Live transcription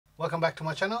Welcome back to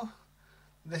my channel.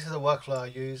 This is a workflow I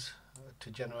use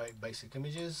to generate basic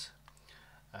images,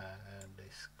 and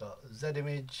it's got Z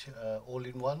image all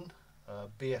in one.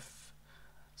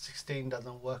 BF16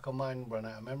 doesn't work on mine, run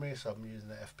out of memory, so I'm using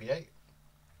the FP8.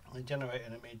 I generate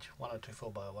an image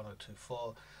 1024 by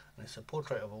 1024, and it's a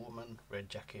portrait of a woman, red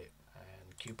jacket,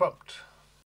 and GRPrompt.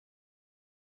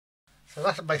 So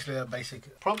that's basically a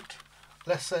basic prompt.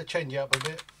 Let's change it up a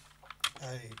bit.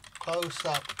 A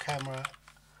close-up camera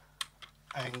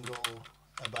angle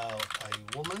about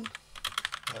a woman,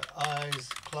 her eyes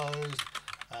closed,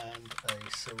 and a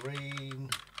serene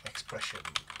expression.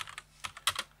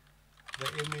 The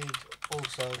image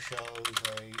also shows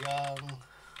a young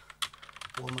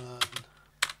woman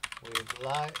with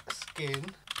light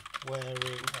skin wearing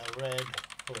a red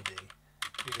hoodie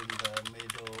in the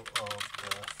middle of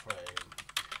the frame.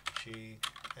 She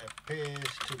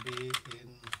appears to be in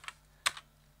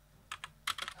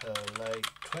her late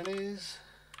 20s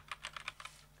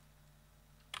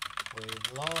with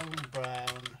long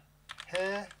brown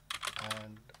hair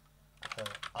and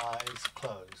her eyes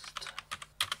closed.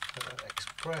 Her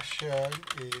expression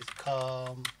is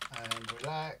calm and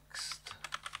relaxed.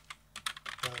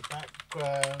 The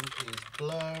background is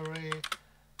blurry,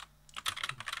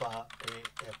 but it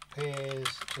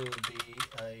appears to be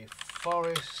a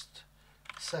forest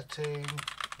setting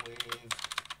with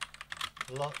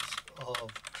lots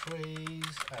of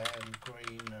trees and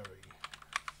greenery.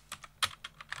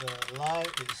 The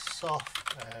light is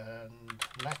soft and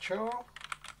natural,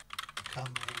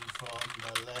 coming from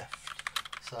the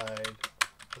left side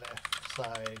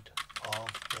of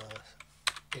the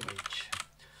image.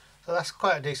 So that's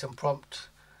quite a decent prompt,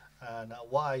 and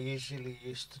what I usually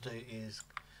used to do is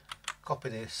copy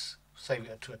this, save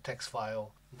it to a text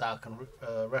file that I can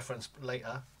reference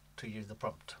later to use the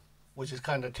prompt, which is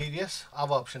kind of tedious.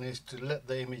 Other option is to let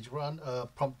the image run,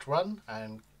 prompt run,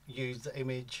 and use the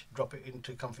image, drop it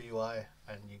into ComfyUI,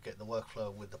 and you get the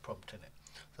workflow with the prompt in it.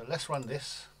 So let's run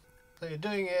this. So you're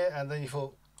doing it, and then you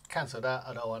thought, cancel that,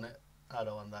 I don't want it, I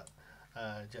don't want that.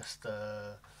 I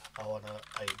want a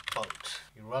boat.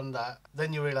 You run that,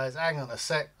 then you realize, hang on a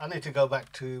sec, I need to go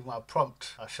back to my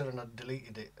prompt. I shouldn't have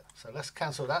deleted it. So let's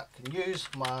cancel that. I can use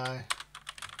my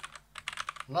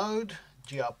node,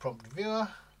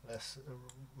 GRPromptViewer. Let's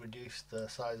reduce the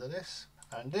size of this.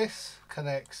 And this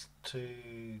connects to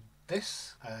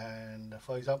this. And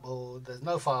for example, there's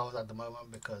no files at the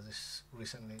moment because it's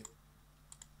recently,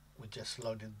 we just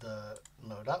loaded the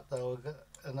node up. So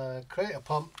we're gonna create a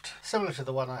prompt similar to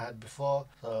the one I had before.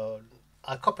 So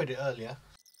I copied it earlier.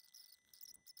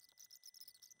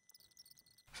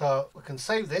 So we can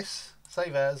save this,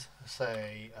 save as,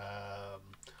 say,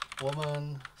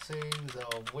 woman, scenes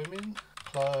of women,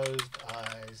 closed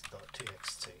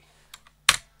eyes.txt.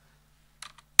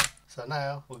 So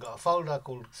now we've got a folder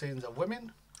called scenes of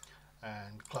women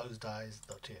and closed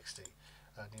eyes.txt.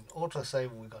 And in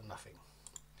autosave we've got nothing.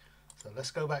 So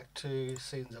let's go back to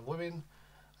scenes of women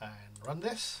and run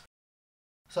this.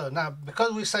 So now,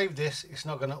 because we saved this, it's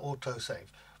not going to auto save.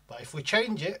 But if we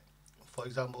change it, for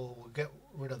example, we'll get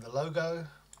rid of the logo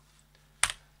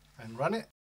and run it.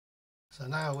 So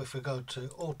now if we go to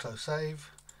auto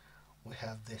save, we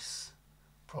have this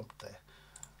prompt there.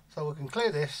 So we can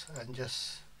clear this and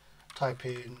just type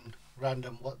in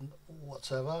random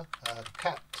whatsoever, a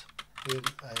cat in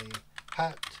a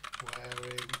hat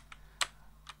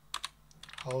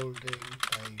holding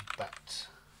a bat.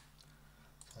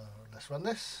 So let's run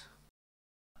this.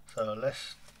 So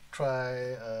let's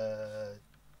try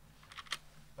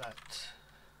bat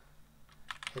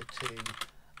hitting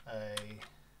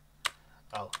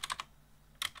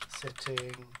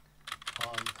sitting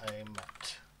on a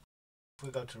mat. If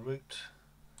we go to root,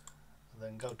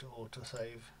 then go to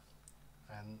autosave,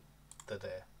 and they're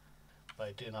there. But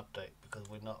I didn't update because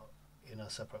we're not in a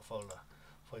separate folder.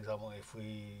 For example, if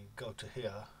we go to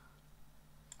here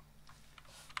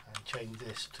and change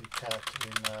this to cat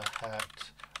in a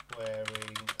hat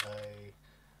wearing a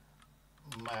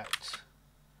mat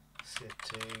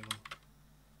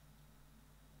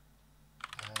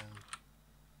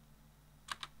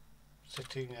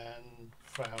sitting and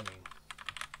frowning.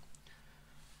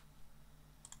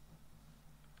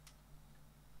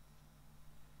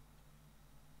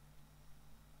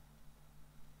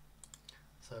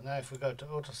 So now if we go to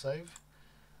autosave,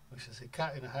 we should see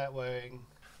cat in a hat wearing,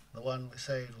 the one we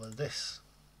saved was this.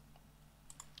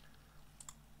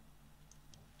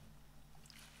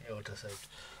 Yeah, autosave.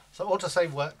 So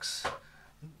autosave works,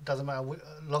 doesn't matter,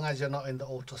 as long as you're not in the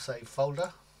autosave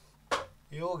folder.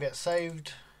 You all get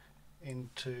saved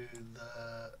into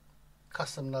the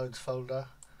custom nodes folder.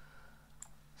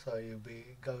 So you'll be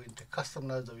going to custom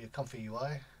nodes of your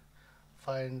ComfyUI,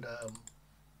 find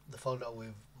the folder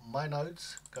with my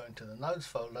nodes, go into the nodes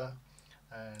folder,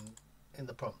 and in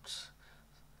the prompts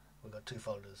we've got two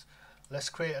folders. Let's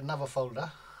create another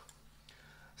folder.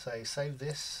 Say save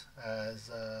this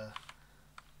as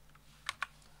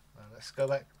let's go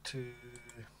back to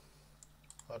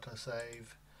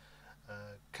autosave,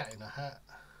 cat in a hat,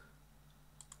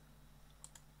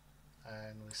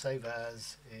 and we save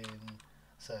as in,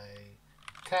 say,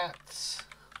 cats,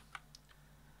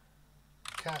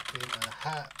 cat in a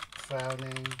hat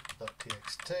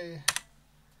frowning.txt.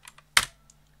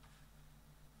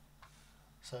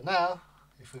 So now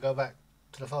if we go back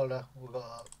to the folder, we've got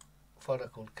a folder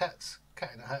called cats,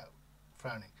 cat in a hat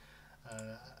frowning.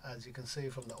 As you can see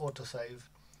from the autosave,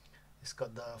 it's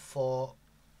got the 4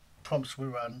 prompts we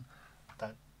run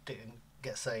that didn't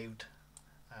get saved,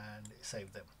 and it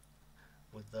saved them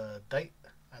with the date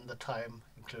and the time,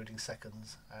 including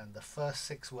seconds, and the first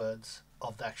 6 words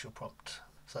of the actual prompt.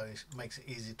 So it makes it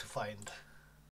easy to find.